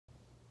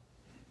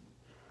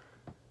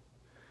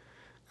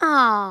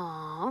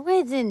Oh,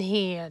 isn't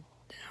he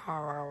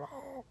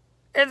adorable?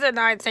 Isn't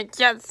Isaac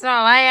just so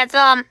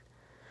handsome?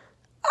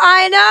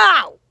 I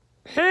know!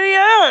 He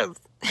is!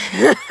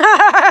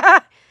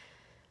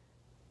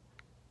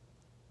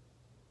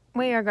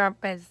 We are gonna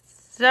spend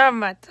so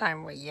much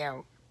time with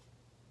you.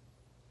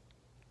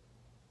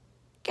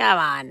 Come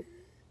on.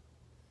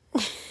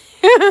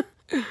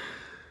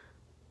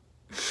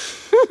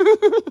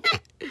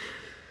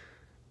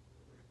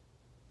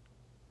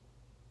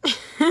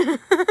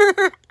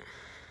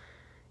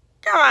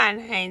 Come on,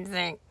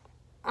 Isaac.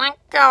 Let's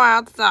go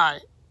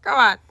outside. Come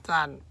on,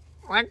 son.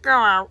 Let's go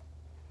out.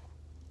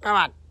 Come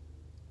on.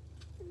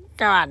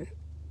 Come on.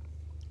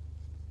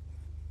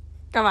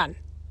 Come on.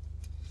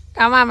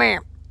 Come on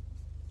here.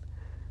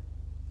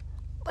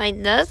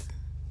 Like this?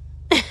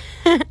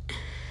 Come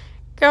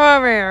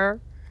over here.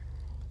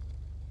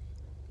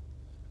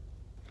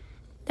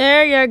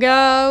 There you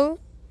go.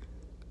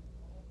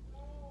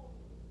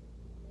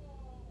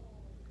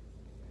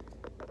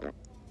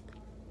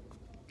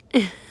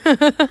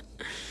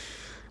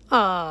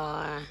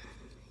 Aw,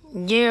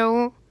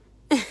 you.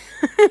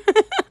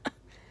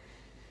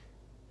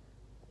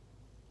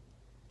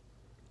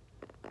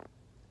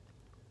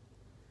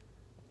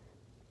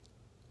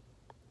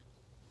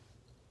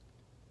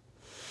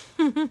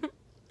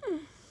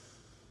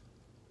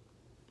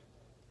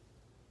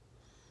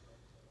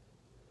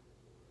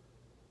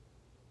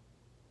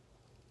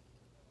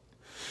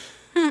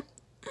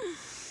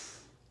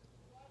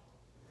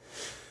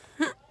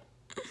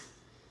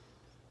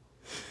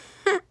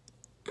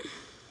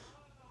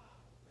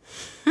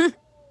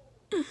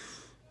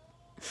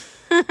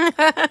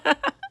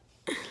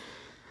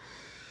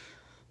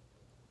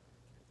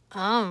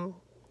 Oh,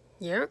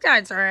 you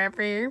guys are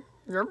happy.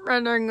 You're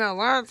spending a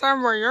lot of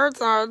time with your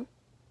son.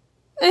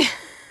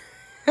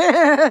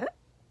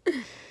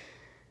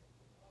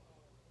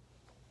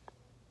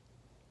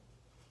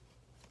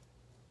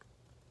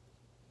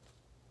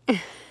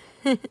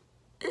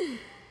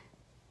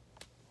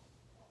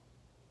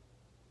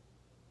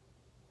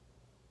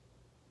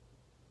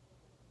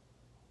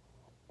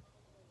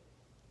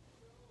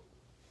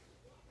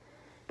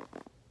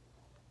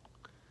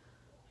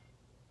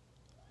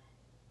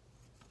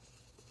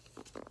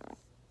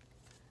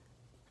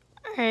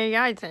 Hey,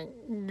 Isaac,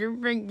 you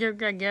think you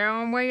can get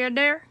on with it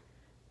there?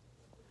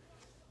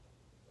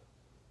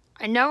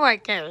 I know I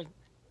can.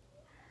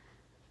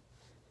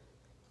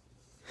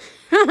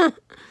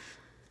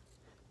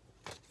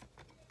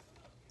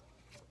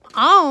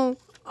 Oh,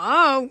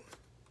 oh,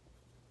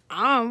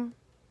 oh.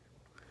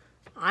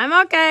 I'm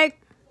okay.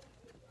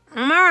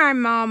 I'm alright,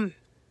 Mom.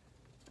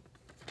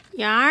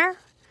 You are?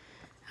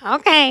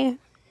 Okay.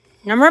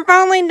 Number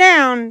falling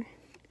down.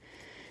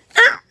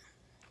 Ah!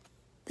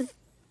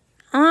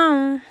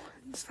 Oh,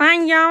 it's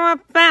fine, y'all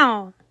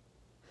fell.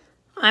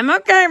 I'm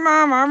okay,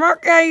 Mom. I'm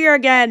okay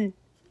again.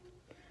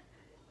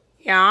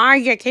 Yeah,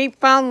 you keep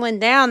falling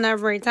down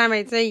every time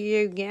I see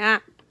you get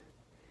up.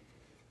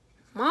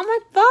 Mom,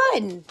 it's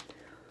fun.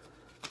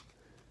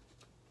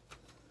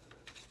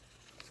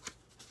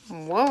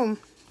 Whoa.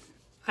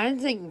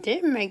 Isaac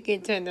did make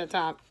it to the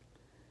top.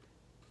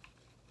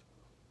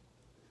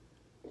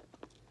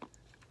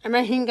 I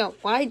mean, he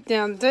got white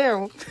down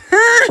too.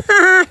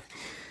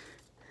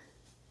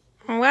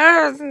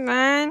 Well,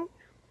 son.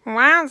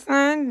 Wow,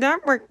 son.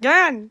 That was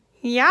good.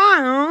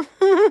 Yeah.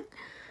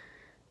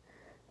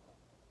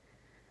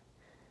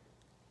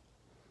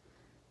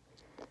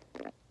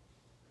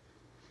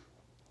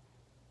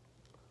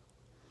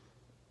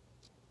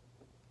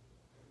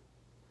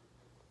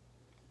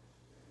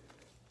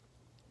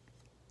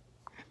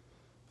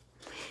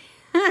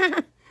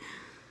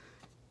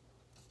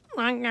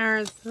 Like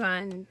our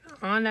son,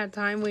 all the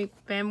time we've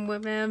been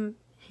with him,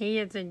 he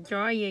is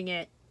enjoying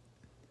it.